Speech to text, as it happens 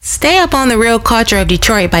Stay up on the real culture of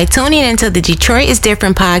Detroit by tuning into the Detroit is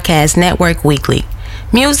Different Podcast Network weekly.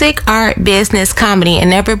 Music, art, business, comedy,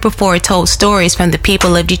 and never before told stories from the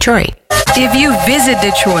people of Detroit. If you visit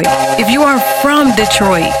Detroit, if you are from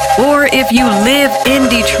Detroit, or if you live in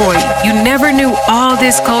Detroit, you never knew all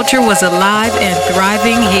this culture was alive and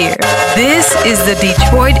thriving here. This is the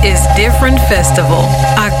Detroit is Different Festival.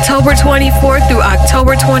 October 24th through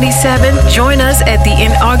October 27th, join us at the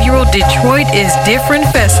inaugural Detroit is Different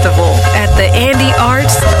Festival at the Andy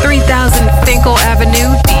Arts, 3000 Finkel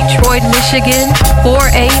Avenue, Detroit, Michigan,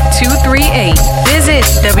 48238. Visit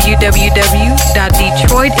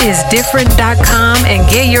www.detroitisdifferent.com and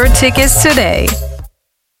get your tickets today.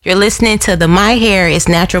 You're listening to the My Hair is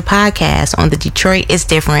Natural podcast on the Detroit is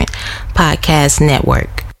Different Podcast Network.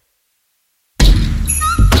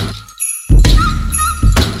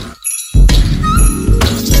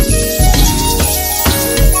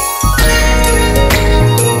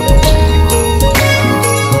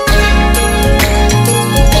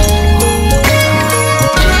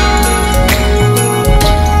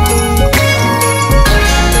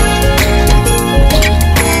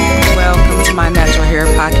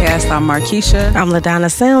 I'm Markeisha. I'm LaDonna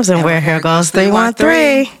Sims, and we're Hair Goes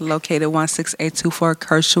 313. Located 16824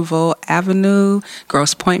 Kercheval Avenue,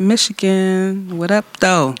 Grosse Pointe, Michigan. What up,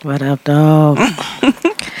 though? What up, though?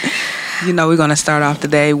 You know, we're going to start off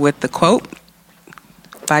today with the quote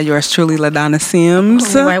by yours truly, LaDonna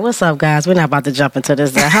Sims. Right, what's up, guys? We're not about to jump into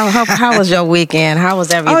this. How was your weekend? How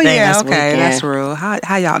was everything this weekend? That's real.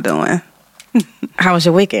 How y'all doing? How was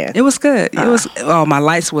your weekend? It was good. It was. Oh, my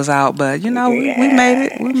lights was out, but you know, we made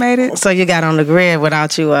it. We made it. So you got on the grid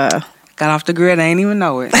without you. Got off the grid. I ain't even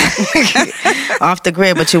know it. Off the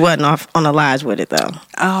grid, but you wasn't off on the lodge with it though.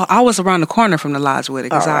 Oh, I was around the corner from the lodge with it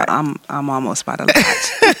because right. I'm almost by the lodge.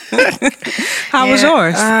 How was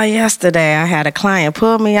yours? Yesterday I had a client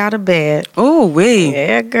pull me out of bed. Oh, we.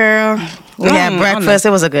 Yeah, girl. We had breakfast. It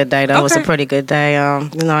was a good day, though. Okay. It was a pretty good day.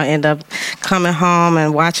 I ended up coming home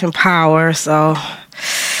and watching Power. So,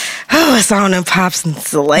 it's on them pops and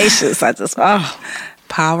salacious. I just,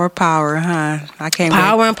 Power, huh? I can't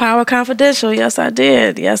Power wait. and Power Confidential. Yes, I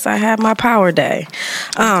did. Yes, I had my Power Day.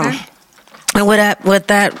 Okay. And with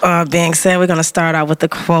that being said, we're going to start out with the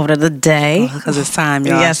quote of the day. Because it's time,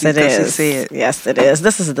 y'all. Yes, it is. Yes, it is.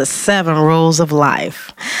 This is the 7 rules of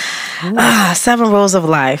life. 7 rules of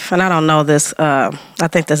life. And I don't know this. I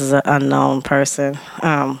think this is an unknown person.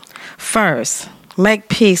 First, make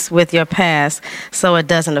peace with your past so it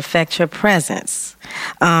doesn't affect your presence.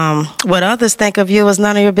 What others think of you is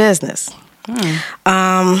none of your business.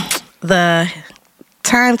 The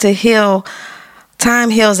time to heal. Time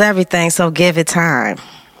heals everything, so give it time.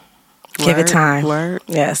 Give it time. Word.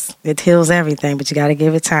 Yes, it heals everything, but you got to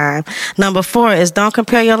give it time. Number 4 is don't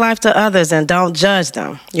compare your life to others and don't judge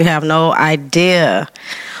them. You have no idea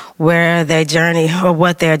where their journey or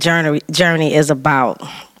what their journey is about.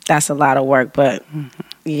 That's a lot of work, but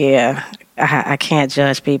yeah, I can't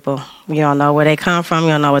judge people. You don't know where they come from.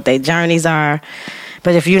 You don't know what their journeys are.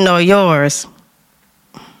 But if you know yours...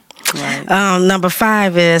 Right. Number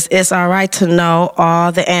 5 is it's all right to know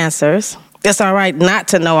all the answers. It's all right not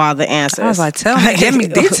to know all the answers. I was like, tell me, give me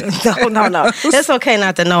details. No. It's okay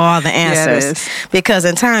not to know all the answers because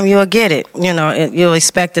in time you'll get it. You know, you'll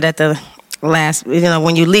expect it at the last. You know,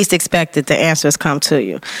 when you least expect it, the answers come to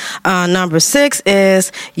you. Number 6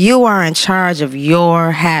 is you are in charge of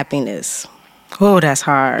your happiness. Oh, that's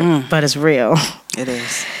hard, but it's real. It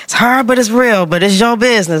is. It's hard, but it's real. But it's your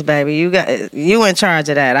business, baby. You in charge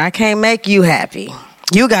of that. I can't make you happy.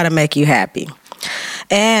 You got to make you happy.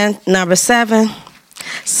 And number 7,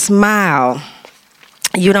 smile.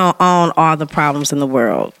 You don't own all the problems in the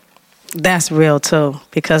world. That's real too,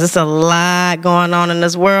 because it's a lot going on in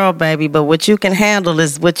this world, baby. But what you can handle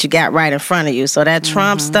is what you got right in front of you. So that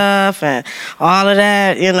Trump stuff and all of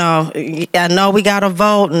that, you know, I know we got to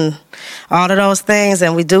vote and all of those things,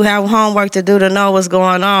 and we do have homework to do to know what's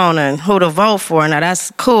going on and who to vote for. Now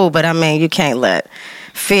that's cool, but I mean, you can't let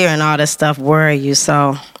fear and all this stuff worry you.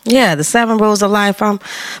 So yeah, the 7 rules of life. I'm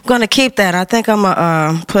going to keep that. I think I'm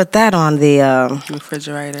gonna put that on the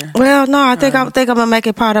refrigerator. Well, no, I think I'm gonna make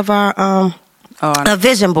it part of our a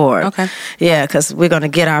vision board. Okay. Yeah, because we're gonna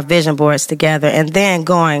get our vision boards together, and then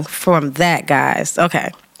going from that, guys. Okay.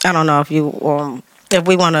 I don't know if you if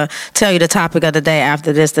we want to tell you the topic of the day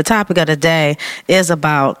after this. The topic of the day is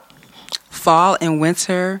about fall and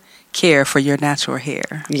winter care for your natural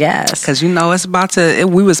hair. Yes. Because, you know, it's about to,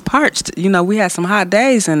 we was parched. You know, we had some hot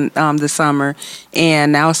days in the summer,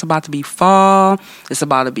 and now it's about to be fall. It's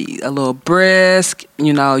about to be a little brisk.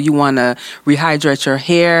 You know, you want to rehydrate your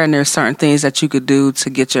hair, and there's certain things that you could do to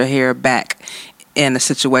get your hair back in a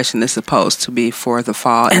situation that's supposed to be for the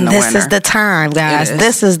fall and the this winter. is the time, guys. It is.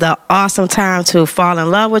 This is the awesome time to fall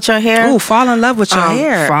in love with your hair. Ooh, fall in love with your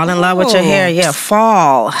hair. Fall in love with your hair. Yeah,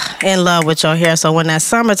 fall in love with your hair. So when that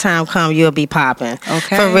summertime comes, you'll be popping.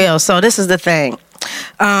 Okay. For real. So this is the thing.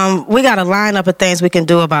 We got a lineup of things we can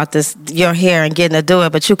do about this, your hair, and getting to do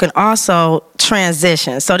it, but you can also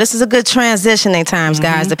transition. So this is a good transitioning times,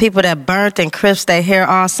 guys. The people that burnt and crisped their hair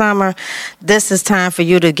all summer, this is time for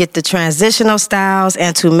you to get the transitional styles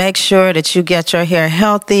and to make sure that you get your hair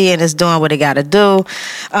healthy and it's doing what it got to do.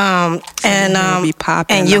 Be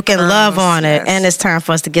popping And you the can curls, love on it. yes. And it's time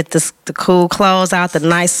for us to get the cool clothes out, the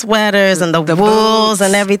nice sweaters and the wools boots,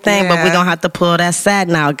 and everything. But we're yeah. going to have to pull that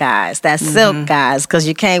satin out, guys. That silk, guys, because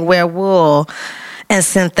you can't wear wool and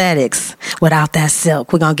synthetics without that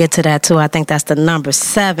silk. We're going to get to that too. I think that's the number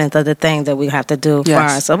 7th of the thing that we have to do for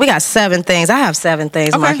us. So we got 7 things. I have 7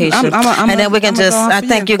 things, Okay. Markeisha. And then we can just, I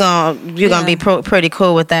think you're going to be pretty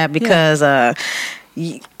cool with that because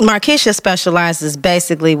Markeisha specializes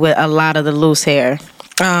basically with a lot of the loose hair.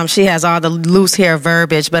 She has all the loose hair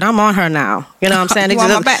verbiage, but I'm on her now. You know what I'm saying? You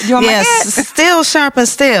want my back? You want my head? Still sharp and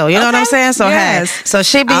still. You know what I'm saying? So yes. hey, so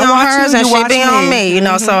she be I on watch hers you, and you she watch be on me. me. You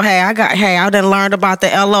know, so hey, I done learned about the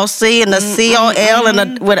LOC and the COL and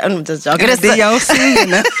the. I'm just joking. And the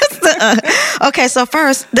DOC. Okay, so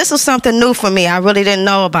first, this was something new for me. I really didn't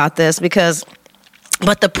know about this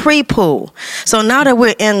but the pre-poo. So now that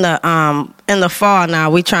we're in the fall now,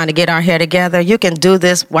 we trying to get our hair together. You can do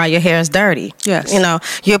this while your hair is dirty. Yes. You know,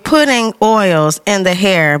 you're putting oils in the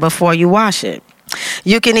hair before you wash it.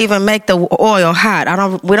 You can even make the oil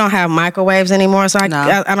hot. We don't have microwaves anymore, so I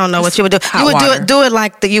don't know what you would do. Hot You would water. do it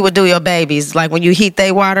like you would do your babies, like when you heat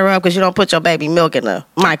their water up, because you don't put your baby milk in the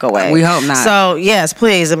microwave. We hope not. So yes,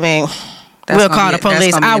 please. I mean. We'll call the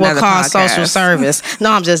police. I will call social service.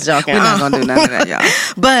 No, I'm just joking. We're not going to do none of that, y'all.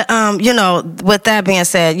 But, with that being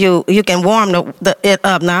said, you can warm it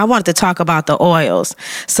up. Now, I wanted to talk about the oils.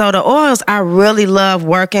 So the oils I really love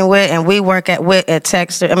working with, and we work at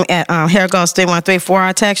Texture, at Hair Goes 313 for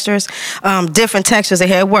our textures. Different textures of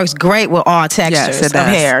hair. It works great with all textures of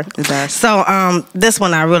hair. It does. So this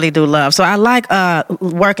one I really do love. So I like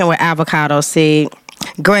working with avocado seed,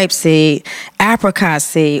 grapeseed, apricot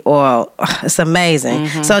seed oil. It's amazing.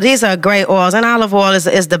 So these are great oils, and olive oil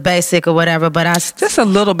is the basic or whatever. But just a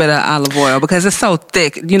little bit of olive oil because it's so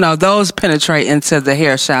thick. You know, those penetrate into the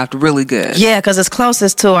hair shaft really good. Yeah, because it's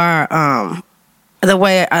closest to our the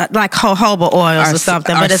way like jojoba oils or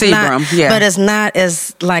something, but it's sebum, not. But it's not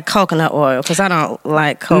as like coconut oil because I don't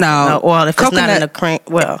like coconut oil if it's not in the cream.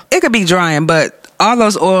 Well, it could be drying, but all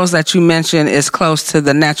those oils that you mentioned is close to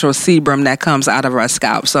the natural sebum that comes out of our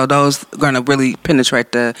scalp. So those are going to really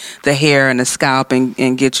penetrate the hair and the scalp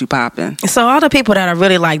and get you popping. So all the people that are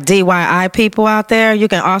really like DIY people out there, you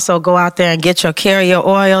can also go out there and get your carrier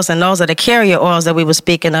oils, and those are the carrier oils that we were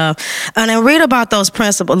speaking of. And then read about those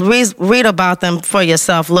principles. Read about them for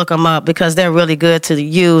yourself. Look them up because they're really good to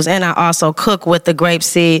use. And I also cook with the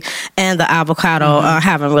grapeseed and the avocado. I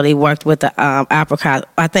haven't really worked with the apricot.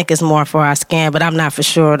 I think it's more for our skin, but I'm not for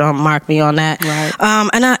sure. Don't mark me on that.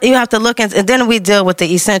 Right. You have to look and then we deal with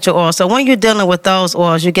the essential oils. So when you're dealing with those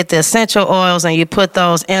oils, you get the essential oils and you put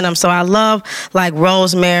those in them. So I love like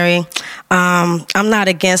rosemary. I'm not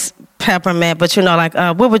against peppermint, but like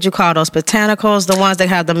what would you call those botanicals? The ones that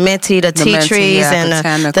have the minty, the tea trees, and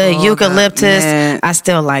the eucalyptus. I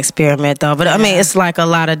still like spearmint though, but I mean it's like a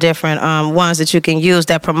lot of different ones that you can use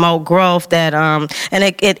that promote growth. That and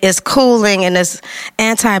it is cooling and it's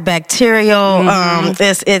antibacterial.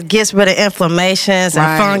 It gets rid of inflammations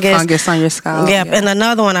and fungus on your scalp. Yep. And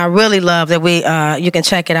another one I really love that you can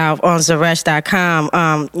check it out on Zeresh.com.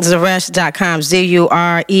 Zeresh.com,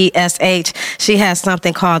 Zuresh. She has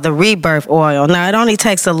something called the rebirth oil. Now it only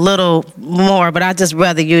takes a little more, but I just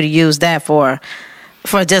rather you to use that for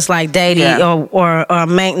just like dating or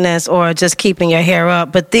maintenance or just keeping your hair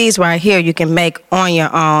up. But these right here you can make on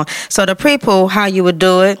your own. So the pre-poo, how you would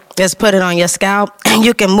do it is put it on your scalp and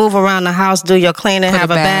you can move around the house, do your cleaning, have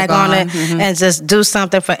a bag on it and just do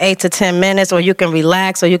something for 8 to 10 minutes, or you can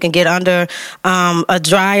relax, or you can get under a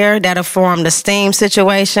dryer that'll form the steam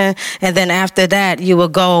situation. And then after that you will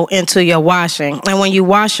go into your washing. And when you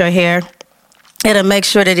wash your hair, it'll make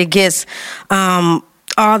sure that it gets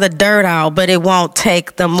all the dirt out, but it won't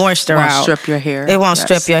take the moisture out. Strip your hair. It won't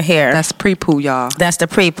strip your hair. That's pre-poo, y'all. That's the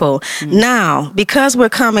pre-poo. Now, because we're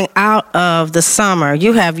coming out of the summer,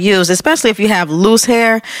 you have used, especially if you have loose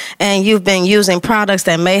hair and you've been using products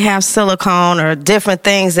that may have silicone or different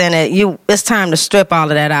things in it, it's time to strip all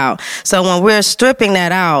of that out. So when we're stripping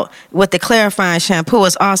that out with the clarifying shampoo,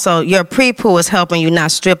 it's also your pre-poo is helping you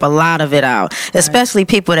not strip a lot of it out, especially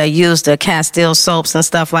people that use the Castile soaps and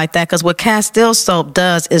stuff like that, because what Castile soap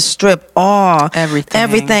does is strip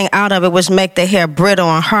everything out of it, which make the hair brittle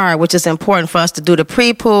and hard, which is important for us to do the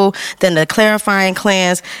pre-poo, then the clarifying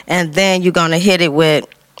cleanse, and then you're going to hit it with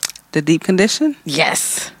the deep condition?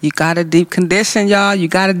 Yes. You got to deep condition, y'all. You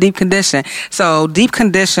got to deep condition. So deep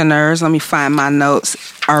conditioners, let me find my notes,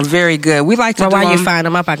 are very good. We like to do while them. you find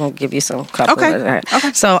them up, I can give you some couple. Okay.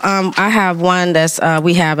 Okay. So I have one that's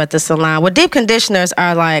we have at the salon. Well, deep conditioners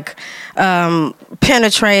are like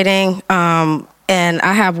penetrating. And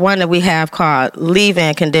I have one that we have called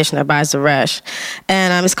Leave-In Conditioner by Zeresh.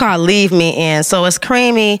 And it's called Leave Me In. So it's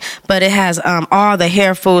creamy, but it has all the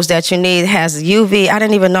hair foods that you need. It has UV. I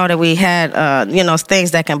didn't even know that we had,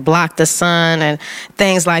 things that can block the sun and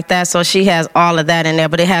things like that. So she has all of that in there.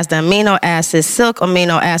 But it has the amino acids, silk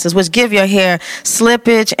amino acids, which give your hair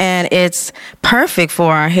slippage. And it's perfect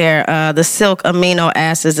for our hair. The silk amino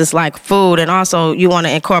acids is like food. And also you want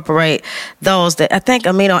to incorporate those that I think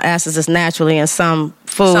amino acids is naturally in some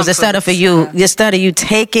foods. Instead of you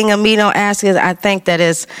taking amino acids, I think that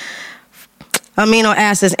is amino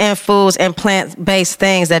acids in foods and plant-based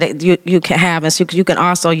things that you can have, and so you can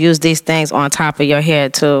also use these things on top of your hair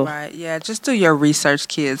too. Right. Yeah. Just do your research,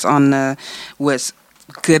 kids, on what's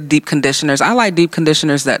good deep conditioners. I like deep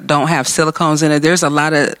conditioners that don't have silicones in it. There's a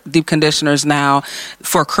lot of deep conditioners now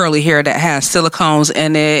for curly hair that has silicones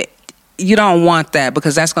in it. You don't want that,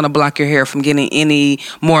 because that's going to block your hair from getting any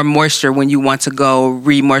more moisture when you want to go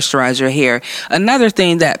re-moisturize your hair. Another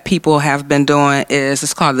thing that people have been doing is,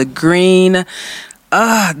 it's called the green,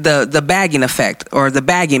 the bagging effect, or the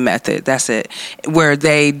bagging method. That's it, where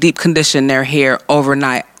they deep condition their hair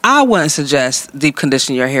overnight. I wouldn't suggest deep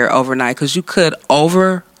condition your hair overnight, because you could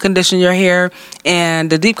over condition your hair,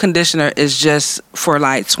 and the deep conditioner is just for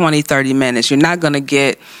like 20-30 minutes. You're not going to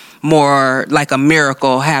get more like a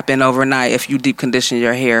miracle happen overnight if you deep condition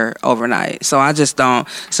your hair overnight. So I just don't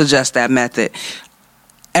suggest that method.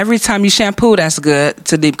 Every time you shampoo, that's good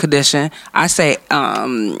to deep condition. I say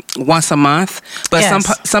once a month, but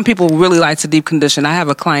yes. some people really like to deep condition. I have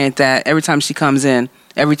a client that every time she comes in,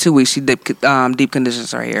 every 2 weeks, she deep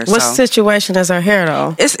conditions her hair. What situation is her hair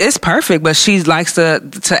though? It's perfect, but she likes to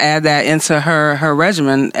add that into her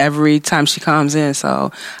regimen every time she comes in.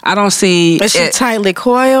 So I don't see. Is she tightly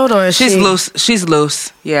coiled, or is she's loose? She's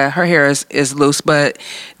loose. Yeah, her hair is loose, but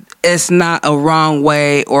it's not a wrong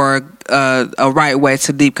way or a right way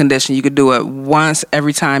to deep condition. You could do it once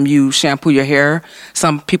every time you shampoo your hair.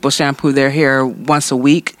 Some people shampoo their hair once a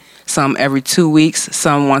week. Some every 2 weeks,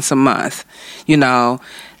 some once a month. You know,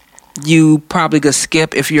 you probably could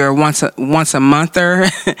skip if you're once a monther.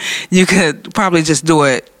 You could probably just do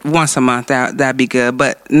it once a month. That'd be good,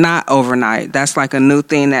 but not overnight. That's like a new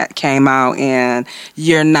thing that came out, and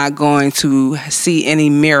you're not going to see any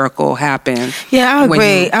miracle happen. Yeah, I agree.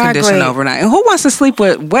 When you condition overnight. And who wants to sleep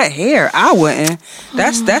with wet hair? I wouldn't.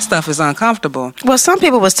 That stuff is uncomfortable. Well, some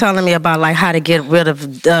people was telling me about like how to get rid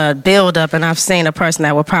of buildup, and I've seen a person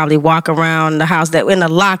that would probably walk around the house that in the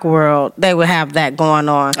lock world they would have that going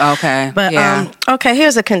on. Okay, but yeah. Okay,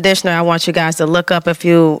 here's a conditioner I want you guys to look up if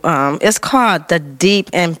you. It's called the Deep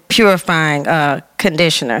and Purifying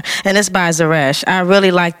Conditioner, and it's by Zeresh. I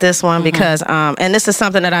really like this one because, and this is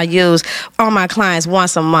something that I use on my clients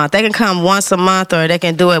once a month. They can come once a month, or they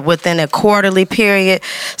can do it within a quarterly period.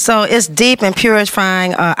 So it's deep and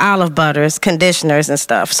purifying olive butters, conditioners, and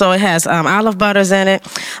stuff. So it has olive butters in it.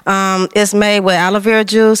 It's made with aloe vera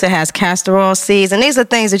juice. It has castor oil seeds, and these are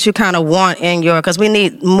things that you kind of want in your, because we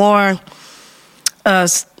need more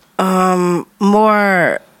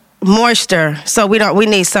moisture, so we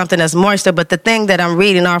need something that's moisture. But the thing that I'm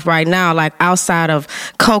reading off right now, like outside of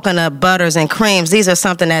coconut butters and creams, these are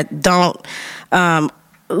something that don't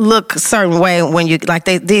look a certain way when you like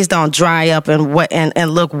these don't dry up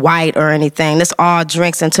and look white or anything. This all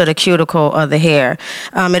drinks into the cuticle of the hair.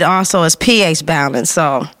 It also is pH balanced,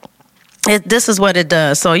 so this is what it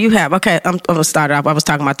does. So you have, I'm going to start off. I was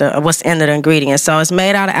talking about what's in the ingredients. So it's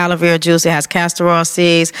made out of aloe vera juice. It has castor oil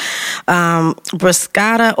seeds,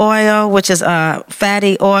 Brascata oil, which is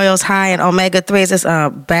fatty oils high in omega-3s. It's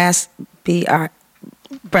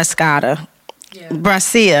Brascata.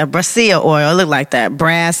 Brassica oil. It look like that.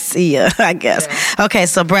 Brassica, I guess. Yeah. Okay,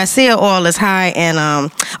 so Brassica oil is high in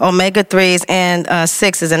omega-3s and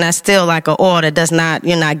 6s, and that's still like an oil that does not,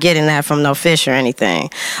 you're not getting that from no fish or anything.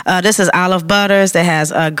 This is olive butters that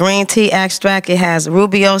has green tea extract. It has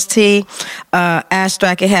rooibos tea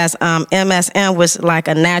extract. It has MSM, which is like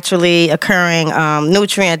a naturally occurring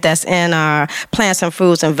nutrient that's in our plants and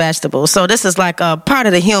fruits and vegetables. So this is like a part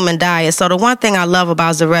of the human diet. So the one thing I love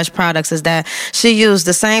about Zeresh products is that she used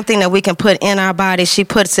the same thing that we can put in our body. She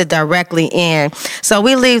puts it directly in. So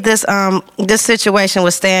we leave this this situation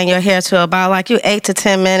with staying your hair to about like 8 to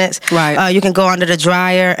 10 minutes. Right. You can go under the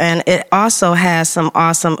dryer, and it also has some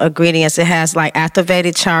awesome ingredients. It has like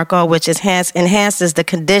activated charcoal, which enhances the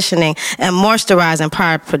conditioning and moisturizing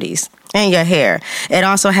properties in your hair. It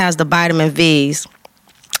also has the vitamin B,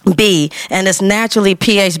 and it's naturally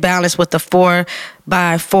pH balanced with the 4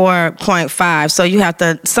 by 4.5. So you have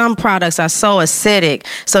to, some products are so acidic,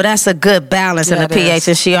 so that's a good balance in the pH,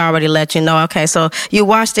 and she already let you know. Okay, so you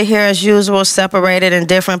wash the hair as usual, separate it in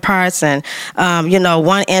different parts, and 1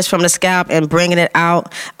 inch from the scalp and bringing it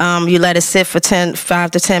out. You let it sit for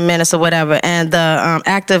 5 to 10 minutes or whatever, and the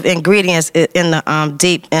active ingredients in the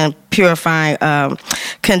deep and purifying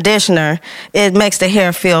conditioner, it makes the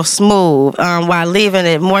hair feel smooth while leaving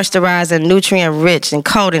it moisturized and nutrient rich and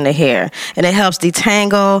coating the hair, and it helps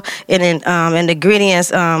detangle. And in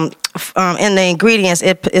the ingredients,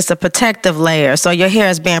 it's a protective layer, so your hair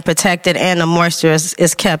is being protected and the moisture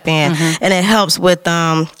is kept in, and it helps with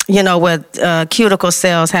where cuticle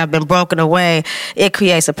cells have been broken away. It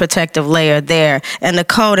creates a protective layer there, and the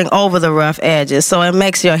coating over the rough edges, so it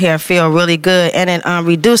makes your hair feel really good, and it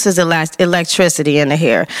reduces electricity in the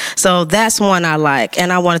hair. So that's one I like,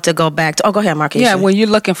 and I wanted to go back to. Oh, go ahead, Marquisha. Yeah, when you're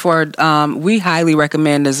looking for, we highly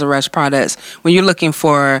recommend the Zeresh products. When you're looking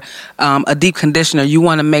for a deep conditioner, you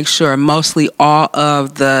want to make sure mostly all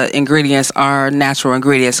of the ingredients are natural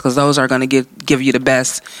ingredients, because those are going to give you the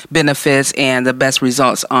best benefits and the best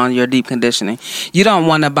results on your deep conditioning. You don't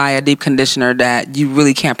want to buy a deep conditioner that you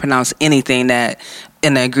really can't pronounce anything that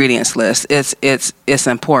in the ingredients list. It's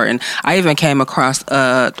important. I even came across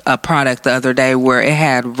a product the other day where it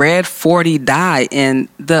had red 40 dye in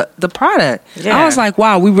the product. Yeah. I was like,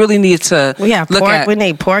 wow, we really need to we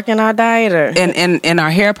need pork in our diet, or in our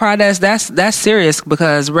hair products. That's serious,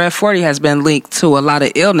 because red 40 has been linked to a lot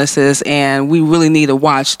of illnesses, and we really need to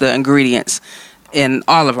watch the ingredients in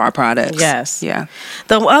all of our products. Yes. Yeah.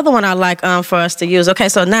 The other one I like for us to use. Okay,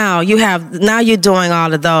 so now you're doing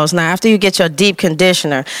all of those. Now after you get your deep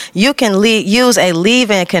conditioner, you can use a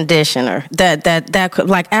leave-in conditioner. That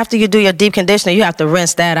like after you do your deep conditioner, you have to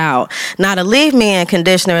rinse that out. Now the leave-in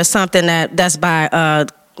conditioner is something that's by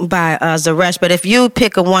Zeresh, but if you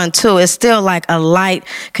pick a one too, it's still like a light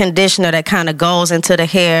conditioner that kind of goes into the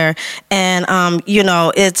hair, and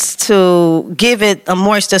it's to give it a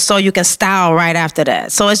moisture so you can style right after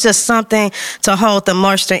that. So it's just something to hold the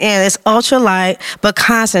moisture in. It's ultra light but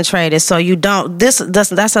concentrated, so you don't.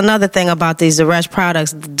 That's another thing about these Zeresh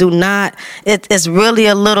products. It's really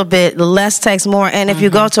a little bit less takes more. And if you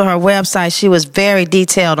go to her website, she was very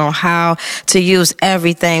detailed on how to use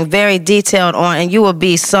everything, very detailed on, and you will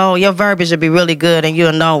be so your verbiage will be really good, and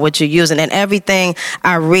you'll know what you're using. And everything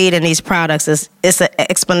I read in these products it's an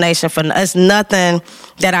explanation for. It's nothing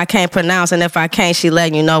that I can't pronounce, and if I can't, she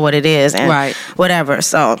letting you know what it is and whatever.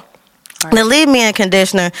 So. Right. The leave-in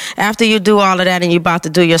conditioner, after you do all of that and you're about to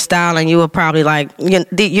do your styling, you will probably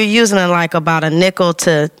you're using it like about a nickel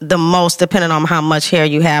to the most, depending on how much hair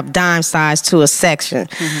you have, dime size to a section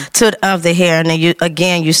of the hair. And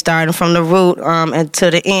then you starting from the root and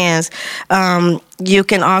to the ends. You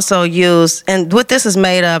can also use, and what this is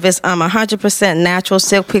made of, it's 100% natural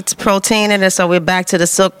silk protein in it. So we're back to the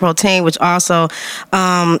silk protein, which also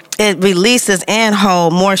it releases and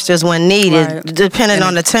holds moistures when needed, depending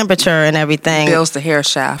on the temperature and everything. Builds the hair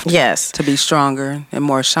shaft, yes, to be stronger and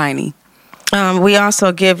more shiny. We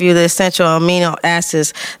also give you the essential amino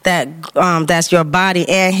acids that's your body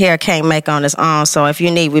and hair can't make on its own. So if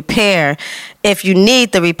you need the repair,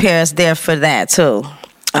 it's there for that too.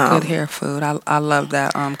 Good hair food. I love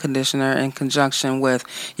that conditioner in conjunction with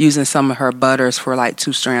using some of her butters for like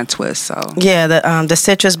 2-strand twists. So yeah, the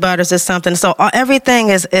citrus butters is something. So everything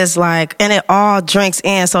is like, and it all drinks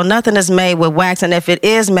in. So nothing is made with wax, and if it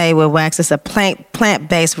is made with wax, it's a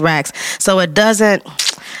plant-based wax. So it doesn't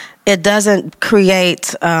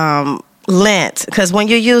create lint, because when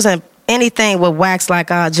you're using anything with wax, like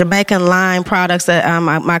Jamaican lime products that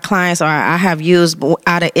my clients or I have used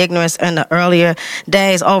out of ignorance in the earlier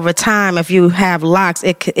days. Over time, if you have locks,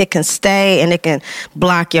 it can stay and it can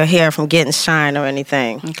block your hair from getting shine or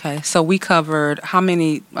anything. Okay, so we covered how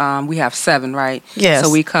many? We have 7, right? Yes.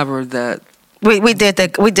 So we covered the. We did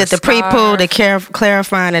the pre-poo, the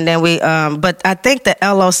clarifying, and then but I think the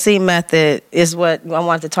LOC method is what I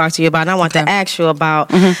wanted to talk to you about. And I want to ask you about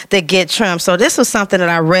the get trim. So this was something that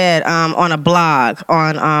I read on a blog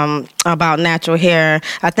on about natural hair.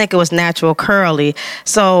 I think it was Natural Curly.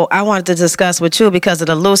 So I wanted to discuss with you because of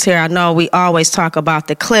the loose hair. I know we always talk about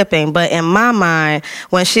the clipping, but in my mind,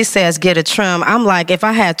 when she says get a trim, I'm like, if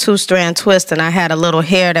I had 2-strand twist and I had a little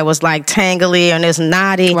hair that was like tangly and it's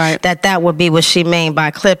knotty, right, that would be what she mean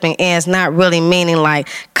by clipping ends, not really meaning like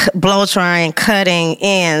blow drying, cutting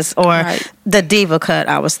ends, or the diva cut.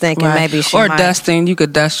 I was thinking maybe she might. Dusting. You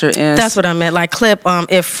could dust your ends. That's what I meant, like clip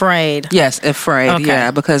if frayed. Yes, if frayed. Okay.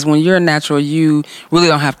 Yeah, because when you're natural, you really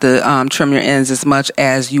don't have to trim your ends as much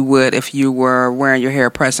as you would if you were wearing your hair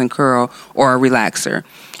press and curl or a relaxer.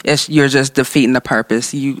 You're just defeating the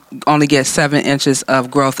purpose. You only get 7 inches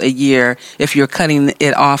of growth a year. If you're cutting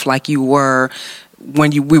it off like you were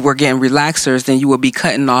when we were getting relaxers, then you would be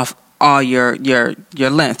cutting off all your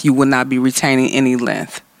length. You would not be retaining any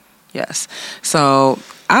length. Yes. So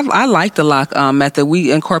I like the lock method.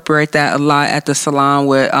 We incorporate that a lot at the salon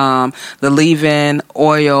with the leave-in,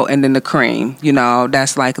 oil, and then the cream. You know,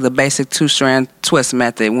 that's like the basic 2-strand twist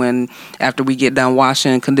method. When after we get done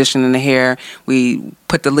washing and conditioning the hair, we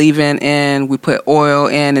put the leave-in in, we put oil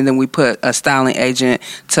in, and then we put a styling agent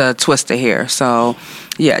to twist the hair. So,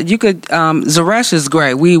 yeah, you could. Zeresh is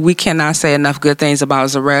great. We cannot say enough good things about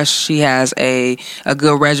Zeresh. She has a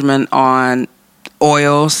good regimen on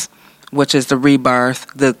oils, which is the Rebirth,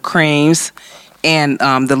 the creams, and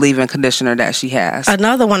the leave-in conditioner that she has.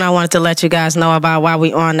 Another one I wanted to let you guys know about while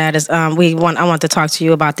we on that is I want to talk to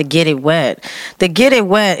you about the Get It Wet. The Get It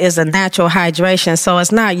Wet is a natural hydration, so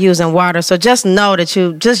it's not using water. So just know that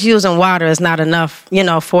you just using water is not enough,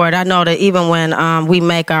 for it. I know that even when we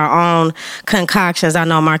make our own concoctions, I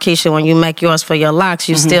know Markeisha, when you make yours for your locks,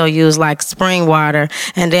 you still use like spring water,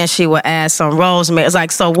 and then she will add some rosemary. It's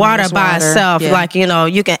like, so water by itself, like,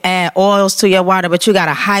 you can add oils to your water, but you got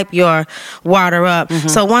to hype your water up.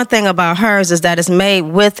 So one thing about hers is that it's made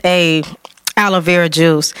with a aloe vera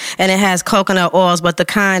juice, and it has coconut oils, but the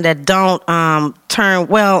kind that don't turn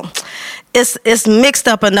it's mixed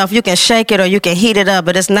up enough. You can shake it or you can heat it up,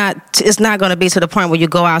 but it's not going to be to the point where you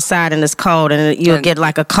go outside and it's cold and you'll get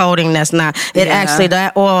like a coating that's not. Actually,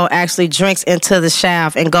 that oil actually drinks into the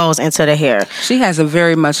shaft and goes into the hair. She has a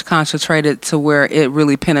very much concentrated to where it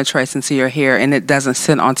really penetrates into your hair and it doesn't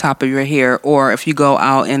sit on top of your hair. Or if you go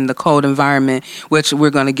out in the cold environment, which we're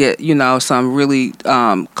going to get, some really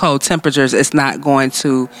cold temperatures, it's not going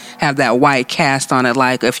to have that white cast on it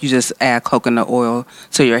like if you just add coconut oil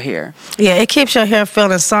to your hair. Yeah, it keeps your hair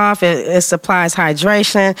feeling soft. It supplies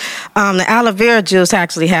hydration. The aloe vera juice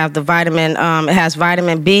actually have the vitamin. It has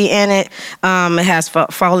vitamin B in it. It has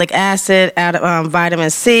folic acid,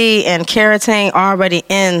 vitamin C, and keratin already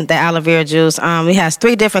in the aloe vera juice. It has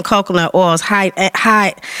 3 different coconut oils, high,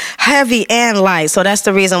 heavy, and light. So that's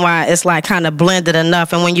the reason why it's like kind of blended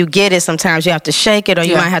enough. And when you get it, sometimes you have to shake it, or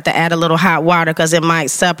you might have to add a little hot water because it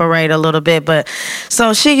might separate a little bit. But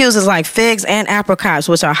so she uses like figs and apricots,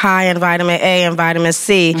 which are high in vitamin A and vitamin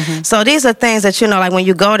C. So these are things that, like when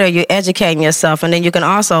you go there, you're educating yourself. And then you can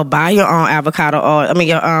also buy your own avocado oil.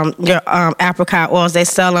 Your apricot oils. They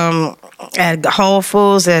sell them at Whole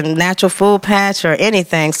Foods and Natural Food Patch or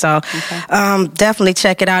anything. So definitely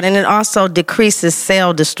check it out. And it also decreases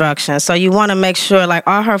cell destruction. So you want to make sure, like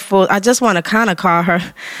all her food, I just want to kind of call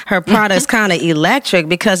her products kind of electric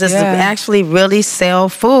because it's actually really cell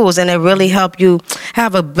foods, and it really help you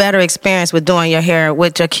have a better experience with doing your hair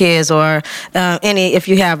with your kids or if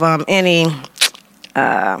you have any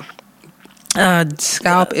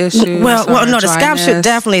scalp issues. No, the scalp should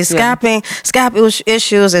definitely scalp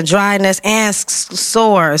issues and dryness and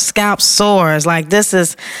sores, scalp sores. Like this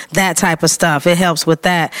is that type of stuff. It helps with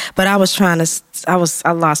that. But I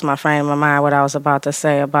lost my frame of mind. What I was about to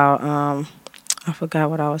say about I forgot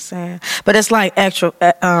what I was saying. But it's like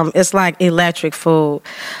it's like electric food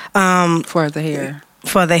for the hair.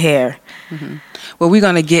 For the hair. Well, we're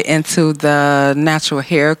going to get into the natural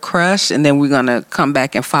hair crush, and then we're going to come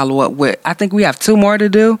back and follow up with, I think we have 2 more to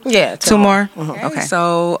do. Yeah, 2 more. Okay.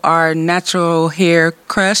 So our natural hair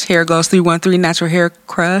crush, Hair Goes 313 natural hair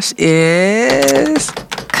crush is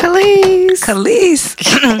Kelis.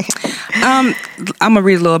 I'm gonna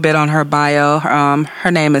read a little bit on her bio.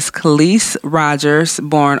 Her name is Kelis Rogers,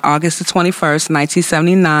 born August the 21st,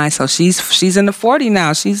 1979. So she's in the 40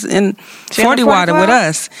 now. She's in 40 water with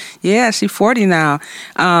us. Yeah, she's 40 now.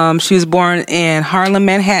 She was born in Harlem,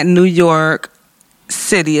 Manhattan, New York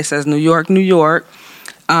City. It says New York, New York.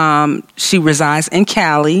 She resides in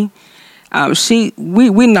Cali.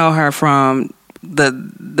 We know her from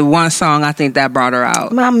the one song I think that brought her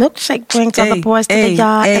out. My milkshake brings all the boys to the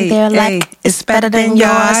yard, and they're like, it's better than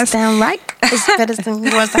yours. Damn right, it's better than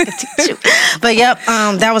yours. I can teach you. But yep,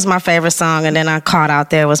 that was my favorite song, and then I Caught Out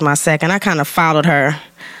There was my second. I kind of followed her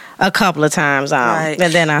a couple of times, right.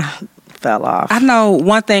 And then I fell off. I know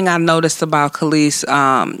one thing I noticed about Kelis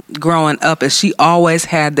growing up is she always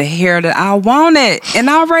had the hair that I wanted, and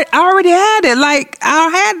I already had it. Like, I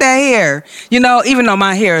had that hair, even though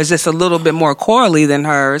my hair is just a little bit more curly than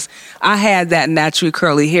hers. I had that naturally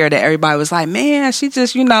curly hair that everybody was like, man, she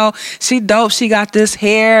just, she dope. She got this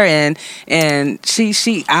hair, and she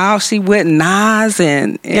with Nas,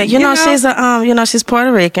 and she's she's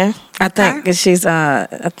Puerto Rican. I think she's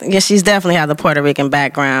definitely had the Puerto Rican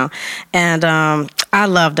background, and I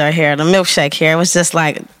loved her hair. The milkshake hair was just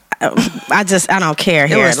like, I don't care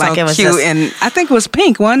hair. It was like so it was cute, and I think it was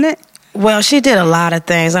pink, wasn't it? Well, she did a lot of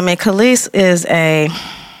things. I mean, Kelis is a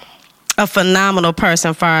phenomenal person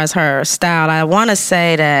as far as her style. I want to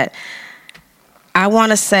say that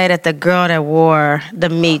the girl that wore the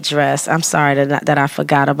meat dress, I'm sorry that I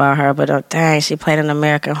forgot about her, but dang, she played in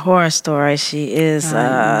American Horror Story. She is,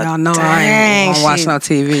 y'all know I ain't watch no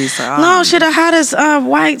TV. So no, she the hottest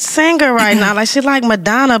white singer right now. Like, she like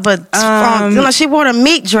Madonna, but she wore the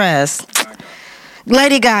meat dress.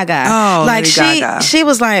 Lady Gaga. Oh, like Lady Gaga. She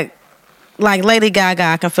was like Lady Gaga.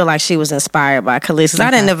 I can feel like she was inspired by Kelis.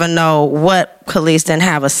 I didn't even know what Kelis didn't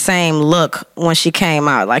have a same look when she came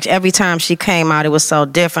out. Like, every time she came out, it was so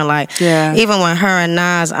different. Like, even when her and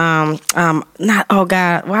Nas, oh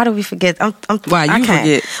God, why do we forget? Why you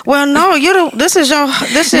forget? Well, no, this is your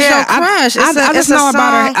crush. I just know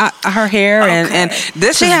about her hair, and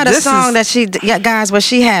this. She had a song that where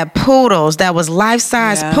she had poodles that was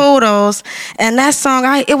life-size poodles, and that song,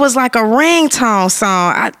 it was like a ringtone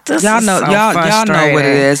song. Y'all know what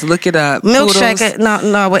it is. Look it up. Milkshake.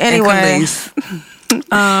 No, but anyway.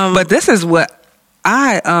 But this is what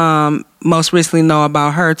I most recently know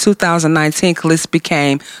about her. 2019, Kelis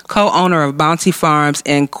became co-owner of Bounty Farms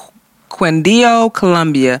in Quindío,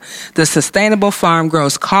 Colombia. The sustainable farm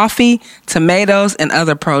grows coffee, tomatoes, and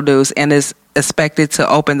other produce, and is expected to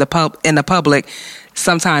open in the public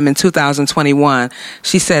sometime in 2021.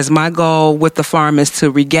 She says, my goal with the farm is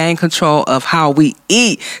to regain control of how we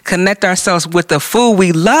eat, connect ourselves with the food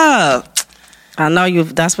we love. I know you.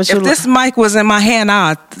 That's what you. If this mic was in my hand,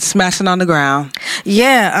 I'd smash it on the ground.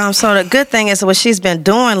 Yeah. So the good thing is what she's been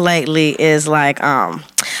doing lately is like,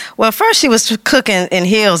 well, first she was cooking in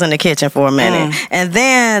heels in the kitchen for a minute, and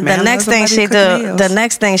then the next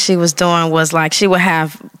thing she was doing was like she would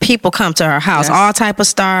have people come to her house, all type of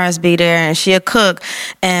stars be there, and she'd cook,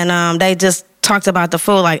 and they just talked about the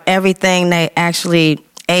food, like everything they actually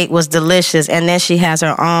ate was delicious. And then she has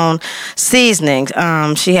her own seasonings.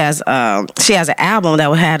 She has an album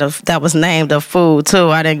that was named The Food too.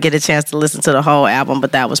 I didn't get a chance to listen to the whole album,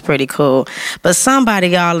 but that was pretty cool. But somebody,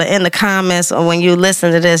 y'all, in the comments, or when you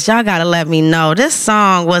listen to this, y'all gotta let me know. This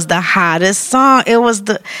song was the hottest song. It was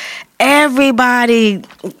everybody.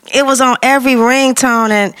 It was on every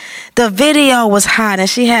ringtone, and the video was hot. And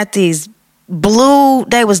she had these blue,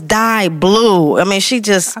 they was dyed blue. I mean, I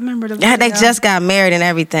remember the video. They just got married and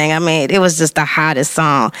everything. I mean, it was just the hottest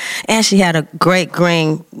song. And she had a great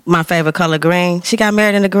green, my favorite color, green. She got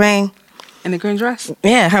married in the green. In the green dress?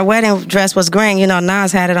 Yeah, her wedding dress was green.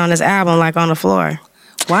 Nas had it on his album, like on the floor.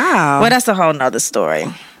 Wow. Well, that's a whole nother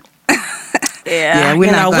story. Yeah,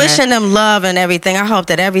 wishing them love and everything. I hope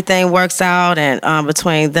that everything works out and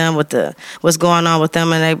between them with what's going on with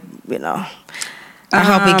them, and they, I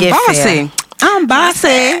hope we get bossy. fair. I'm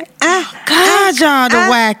bossy. God, y'all the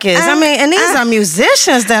wackest. I mean, and these are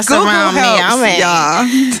musicians that Google surround helps, me. I mean,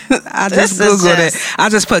 y'all. I just Googled it. I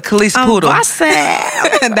just put Kelis Poodle. Bossy.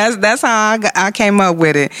 That's how I came up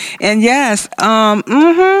with it. And yes,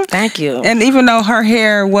 thank you. And even though her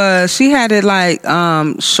hair she had it like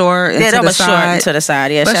short into the side. Short to the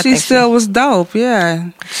side. Yeah, but she still was dope.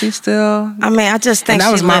 Yeah, she still. I mean, I just think and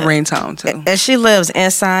that was my ringtone too. And she lives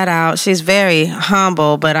inside out. She's very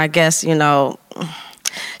humble, but I guess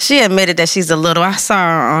she admitted that she's a little. I saw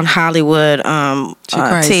her on Hollywood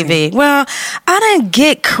TV. Well, I didn't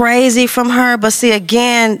get crazy from her, but see,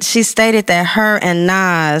 again, she stated that her and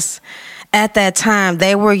Nas, at that time,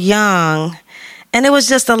 they were young, And it was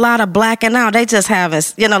just a lot of blacking out. They just having,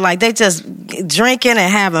 like they just drinking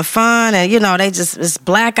and having fun, and they just it's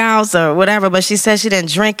blackouts or whatever. But she said she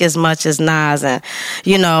didn't drink as much as Nas, and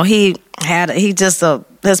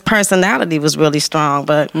his personality was really strong.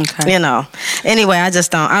 But anyway,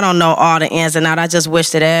 I don't know all the ins and outs. I just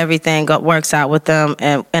wish that everything works out with them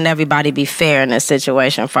and everybody be fair in this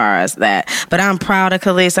situation as far as that. But I'm proud of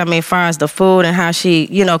Kelis. I mean, as far as the food and how she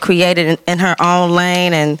created in her own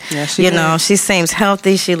lane, and she seems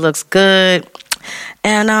healthy. She looks good.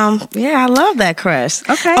 And I love that, Chris.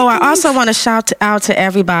 Okay. Oh, I also want to shout out to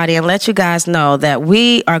everybody and let you guys know that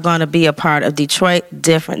we are going to be a part of Detroit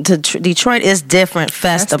is Different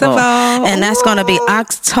Festival. And that's going to be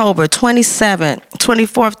October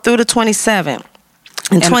 24th through the 27th.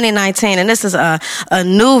 In 2019, and this is a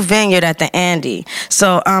new vineyard at the Andy.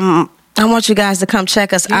 So I want you guys to come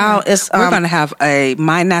check us out. We're going to have a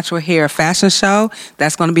My Natural Hair fashion show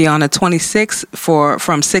that's going to be on the 26th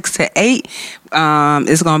from 6 to 8.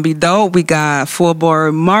 It's going to be dope. We got Full Boy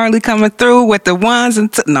Marley coming through with the ones and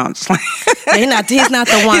twos. No, I'm just like he's not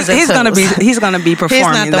the ones and twos. He's going to be performing.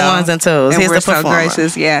 He's not the ones and twos. And he's we're the so performer.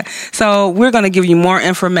 Gracious. Yeah. So we're going to give you more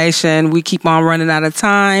information. We keep on running out of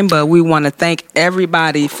time, but we want to thank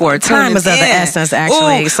everybody for time is of the essence.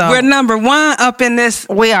 Actually, so we're number one up in this.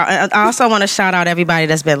 We are. I also want to shout out everybody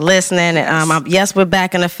that's been listening. And yes, we're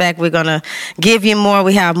back in effect. We're going to give you more.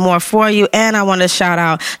 We have more for you. And I want to shout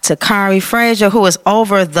out to Kari Frazier, who is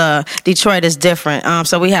over the Detroit is Different.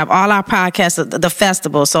 So we have all our podcasts, the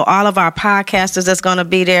festival. So all of our podcasters that's going to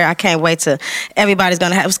be there. I can't wait to. Everybody's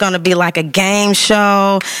going to have. It's going to be like a game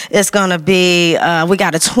show. It's going to be. We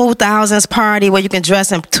got a 2000s party where you can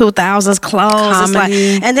dress in 2000s clothes. It's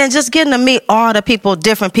and then just getting to meet all the people,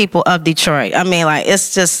 different people of Detroit. I mean, like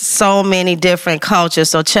it's just so many different cultures.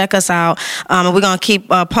 So check us out. And we're going to keep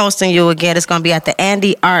posting you again. It's going to be at the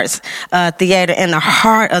Andy Arts Theater in the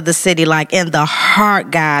heart of the city, like in the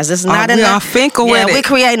heart, guys. It's not in the Finkel with it. We're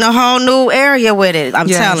creating a whole new area with it. I'm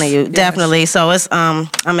telling you, definitely. So it's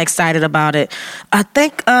I'm excited about it. I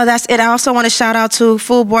think that's it. I also want to shout out to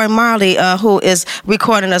Full Boy Marley, who is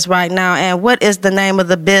recording us right now. And what is the name of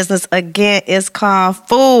the business again? It's called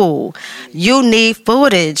Fool. You need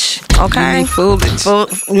footage. Okay. You need footage.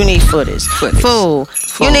 You need footage. Fool.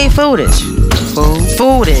 You need footage.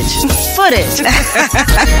 Footage. Footage.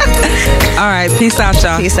 All right. Peace out,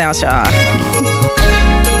 y'all. Peace out, y'all.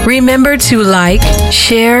 Remember to like,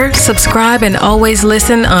 share, subscribe, and always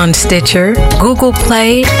listen on Stitcher, Google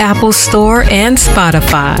Play, Apple Store, and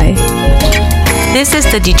Spotify. This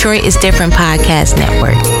is the Detroit is Different Podcast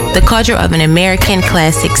Network, the culture of an American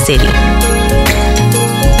classic city.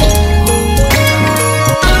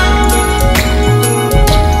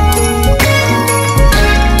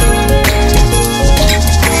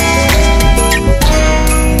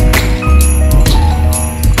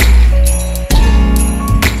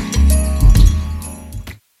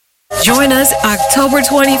 Join us October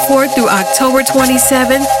 24th through October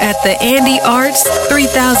 27th at the Andy Arts,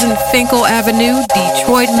 3000 Finkel Avenue,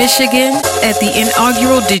 Detroit, Michigan, at the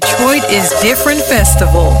inaugural Detroit is Different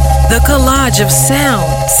Festival. The collage of sound,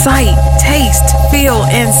 sight, taste, feel,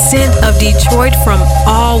 and scent of Detroit from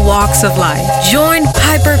all walks of life. Join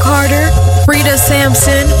Piper Carter, Frida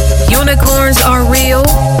Sampson, Unicorns Are Real,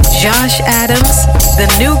 Josh Adams, The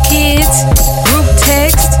New Kids, Group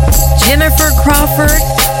Text, Jennifer Crawford,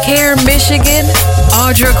 Care Michigan,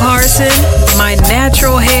 Audra Carson, My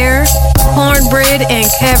Natural Hair, Cornbread and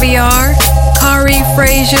Caviar, Kari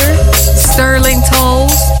Frazier, Sterling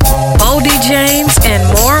Tolles, Bodie James, and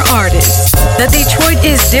more artists. The Detroit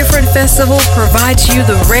is Different Festival provides you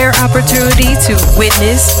the rare opportunity to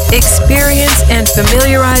witness, experience, and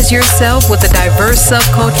familiarize yourself with the diverse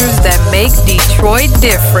subcultures that make Detroit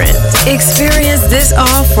different. Experience this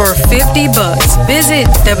all for $50. Visit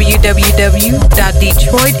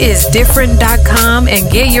www.detroitisdifferent.com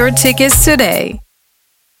and get your tickets today.